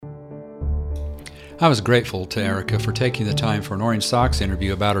I was grateful to Erica for taking the time for an Orange Socks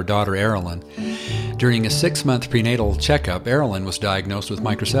interview about her daughter, Erilyn. During a 6-month prenatal checkup, Erilyn was diagnosed with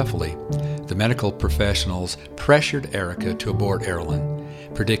microcephaly. The medical professionals pressured Erica to abort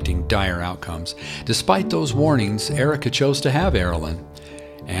Erilyn, predicting dire outcomes. Despite those warnings, Erica chose to have Erilyn.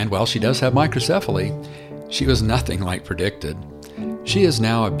 And while she does have microcephaly, she was nothing like predicted. She is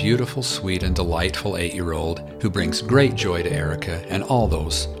now a beautiful, sweet, and delightful 8-year-old who brings great joy to Erica and all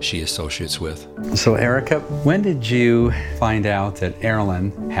those she associates with. So Erica, when did you find out that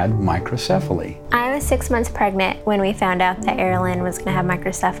Erilyn had microcephaly? I was 6 months pregnant when we found out that Erilyn was going to have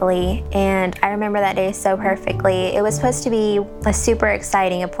microcephaly, and I remember that day so perfectly. It was supposed to be a super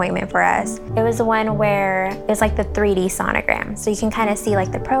exciting appointment for us. It was the one where it was like the 3D sonogram, so you can kind of see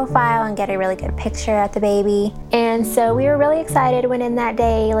like the profile and get a really good picture at the baby. And so we were really excited, went in that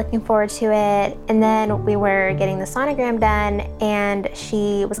day looking forward to it, and then we were getting the sonogram done, and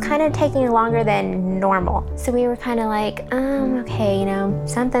she was kind of taking longer than normal. So we were kind of like, okay,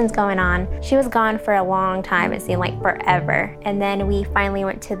 something's going on. She was gone for a long time. It seemed like forever. And then we finally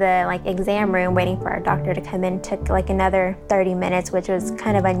went to the exam room waiting for our doctor to come in. It took another 30 minutes, which was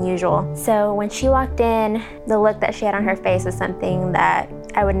kind of unusual. So when she walked in, the look that she had on her face was something that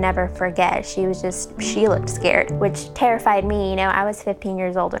I would never forget. She looked scared, which terrified me. I was 15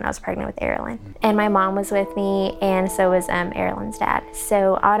 years old when I was pregnant with Erilyn. And my mom was with me, and so was Erilyn's dad.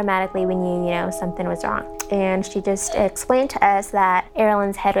 So automatically we knew, something was wrong. And she just explained to us that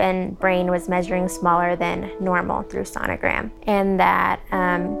Erilyn's head and brain was measuring smaller than normal through sonogram, and that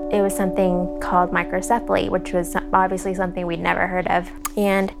it was something called microcephaly, which was obviously something we'd never heard of.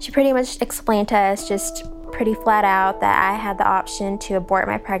 And she pretty much explained to us just pretty flat out that I had the option to abort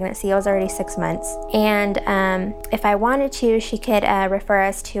my pregnancy. I was already 6 months. And if I wanted to, she could refer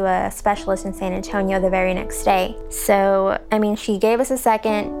us to a specialist in San Antonio the very next day. So, she gave us a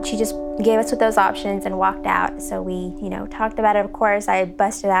second. She just gave us with those options and walked out. So we, talked about it. Of course, I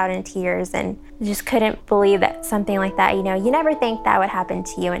busted out in tears and just couldn't believe that something like that, you never think that would happen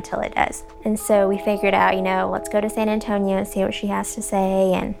to you until it does. And so we figured out, let's go to San Antonio and see what she has to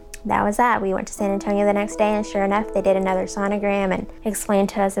say. And that was that. We went to San Antonio the next day, and sure enough, they did another sonogram and explained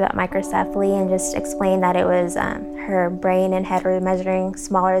to us about microcephaly and just explained that it was her brain and head were measuring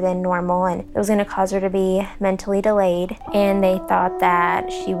smaller than normal, and it was going to cause her to be mentally delayed. And they thought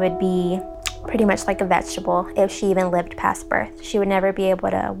that she would be pretty much like a vegetable if she even lived past birth. She would never be able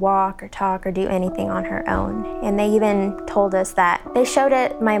to walk or talk or do anything on her own. And they even told us that they showed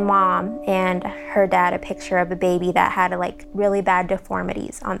my mom and her dad a picture of a baby that had really bad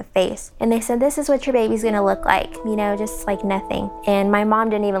deformities on the face. And they said, this is what your baby's gonna look like, just like nothing. And my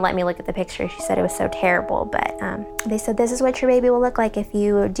mom didn't even let me look at the picture. She said it was so terrible, but they said, this is what your baby will look like if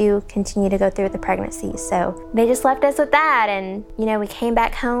you do continue to go through the pregnancy. So they just left us with that, and we came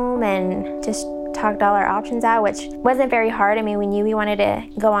back home and just talked all our options out, which wasn't very hard. We knew we wanted to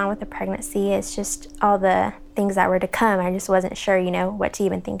go on with the pregnancy. It's just all the things that were to come. I just wasn't sure, what to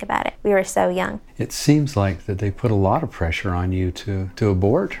even think about it. We were so young. It seems like that they put a lot of pressure on you to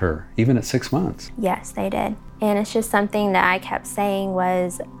abort her, even at 6 months. Yes, they did. And it's just something that I kept saying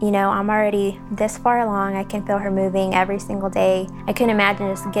was, I'm already this far along. I can feel her moving every single day. I couldn't imagine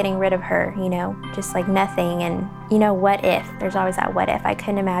just getting rid of her, just like nothing. And, what if? There's always that what if. I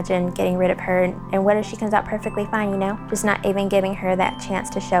couldn't imagine getting rid of her. And what if she comes out perfectly fine, Just not even giving her that chance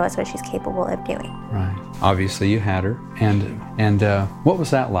to show us what she's capable of doing. Right. Obviously, you had her. And what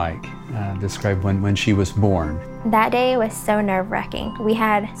was that like? Describe when she was born. That day was so nerve-wracking. We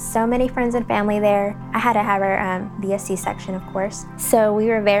had so many friends and family there. I had to have her be a C-section, of course. So we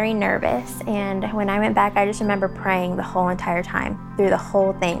were very nervous. And when I went back, I just remember praying the whole entire time, through the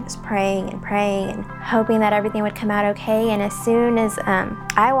whole thing, just praying and hoping that everything would come out okay. And as soon as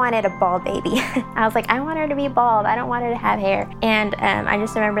I wanted a bald baby, I was like, I want her to be bald. I don't want her to have hair. And I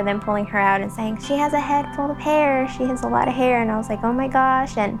just remember them pulling her out and saying, she has a head full of hair. She has a lot of hair. And I was like, oh my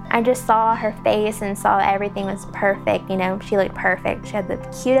gosh. And I just saw her face and saw everything was perfect. She looked perfect. She had the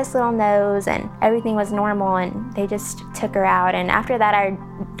cutest little nose and everything was normal, and they just took her out. And after that, I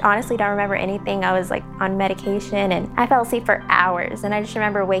honestly don't remember anything. I was on medication and I fell asleep for hours. And I just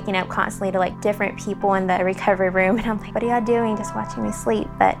remember waking up constantly to different people in the recovery room. And I'm like, what are y'all doing? Just watching me sleep.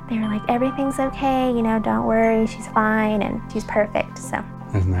 But they were like, everything's okay. Don't worry. She's fine and she's perfect. So.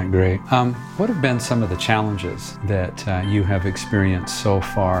 Isn't that great? What have been some of the challenges that you have experienced so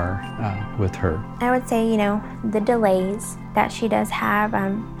far with her? I would say, the delays that she does have.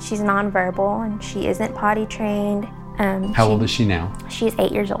 She's nonverbal and she isn't potty trained. How old is she now? She's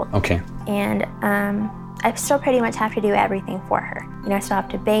 8 years old. Okay. And I still pretty much have to do everything for her. I still have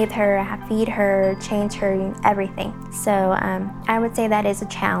to bathe her, I have to feed her, change her, everything. So I would say that is a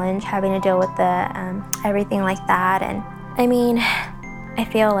challenge, having to deal with the everything like that. And I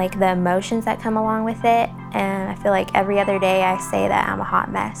feel like the emotions that come along with it, and I feel like every other day I say that I'm a hot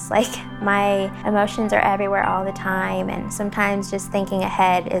mess. Like, my emotions are everywhere all the time, and sometimes just thinking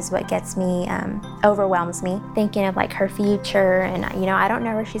ahead is what gets me, overwhelms me. Thinking of like her future, and I don't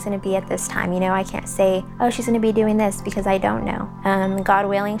know where she's gonna be at this time. I can't say, oh, she's gonna be doing this, because I don't know. God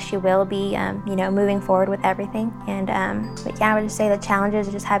willing, she will be, moving forward with everything. And but yeah, I would just say the challenges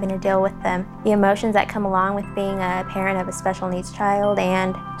are just having to deal with the emotions that come along with being a parent of a special needs child,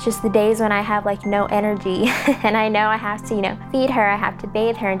 and just the days when I have like no energy. And I know I have to, feed her, I have to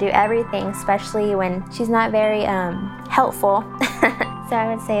bathe her and do everything, especially when she's not very helpful. So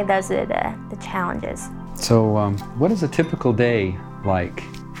I would say those are the challenges. So what is a typical day like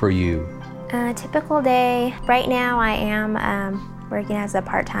for you? A typical day, right now I am working as a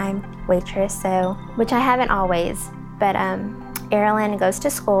part-time waitress, which I haven't always, but Erilyn goes to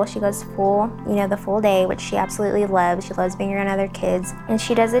school. She goes the full day, which she absolutely loves. She loves being around other kids. And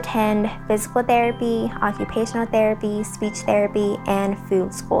she does attend physical therapy, occupational therapy, speech therapy, and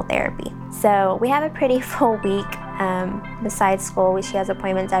food school therapy. So we have a pretty full week. Besides school, she has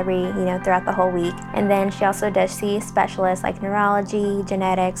appointments throughout the whole week. And then she also does see specialists like neurology,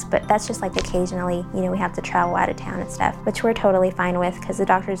 genetics, but that's just like occasionally, we have to travel out of town and stuff, which we're totally fine with, because the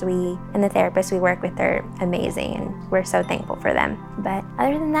doctors and the therapists we work with are amazing, and we're so thankful for them. But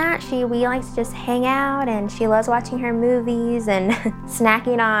other than that, we like to just hang out, and she loves watching her movies and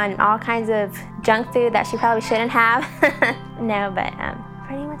snacking on all kinds of junk food that she probably shouldn't have. No, but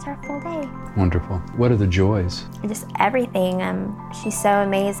pretty much our full day. Wonderful. What are the joys? Just everything. She's so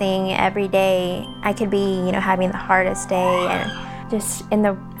amazing. Every day I could be, having the hardest day and just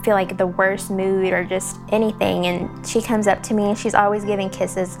feel like the worst mood or just anything, and she comes up to me, and she's always giving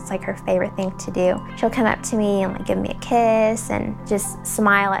kisses. It's like her favorite thing to do. She'll come up to me and like give me a kiss and just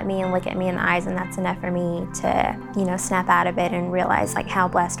smile at me and look at me in the eyes, and that's enough for me to snap out of it and realize like how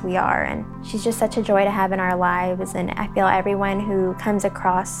blessed we are. And she's just such a joy to have in our lives, and I feel everyone who comes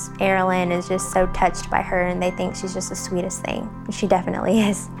across Erilyn is just so touched by her, and they think she's just the sweetest thing. And she definitely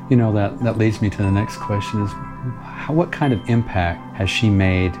is. That leads me to the next question is, what kind of impact has she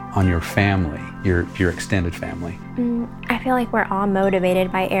made on your family, your extended family? I feel like we're all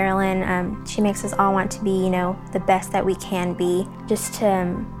motivated by Erilyn. She makes us all want to be, the best that we can be, just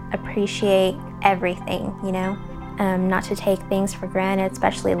to appreciate everything, not to take things for granted,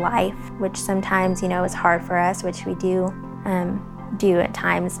 especially life, which sometimes, is hard for us, which we do at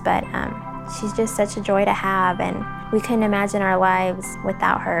times, but she's just such a joy to have, and we couldn't imagine our lives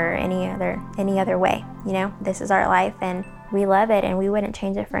without her any other way. This is our life, and we love it, and we wouldn't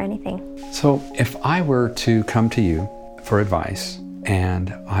change it for anything. So if I were to come to you for advice,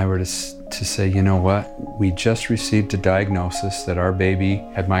 and I were to say, you know what, we just received a diagnosis that our baby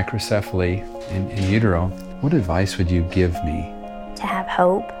had microcephaly in utero, what advice would you give me? To have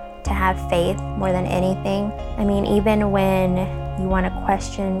hope, to have faith more than anything. Even when you want to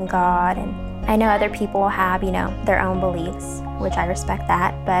question God, and I know other people have, their own beliefs, which I respect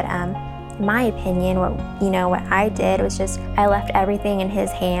that, but in my opinion, what I did was just, I left everything in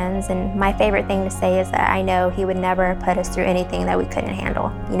His hands, and my favorite thing to say is that I know He would never put us through anything that we couldn't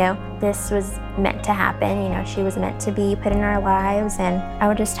handle. This was meant to happen, she was meant to be put in our lives, and I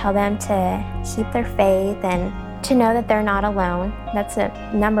would just tell them to keep their faith and to know that they're not alone. That's the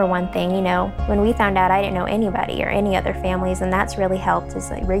number one thing. When we found out, I didn't know anybody or any other families, and that's really helped,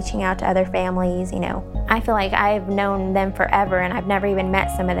 is like reaching out to other families. I feel like I've known them forever, and I've never even met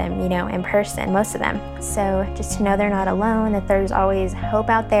some of them, in person, most of them. So just to know they're not alone, that there's always hope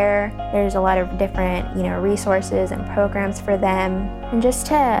out there. There's a lot of different, resources and programs for them, and just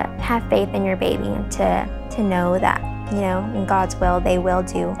to have faith in your baby, and to know that, in God's will, they will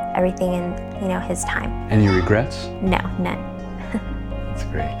do everything in, His time. Any regrets? No, none. That's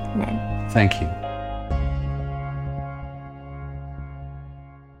great. None. Thank you.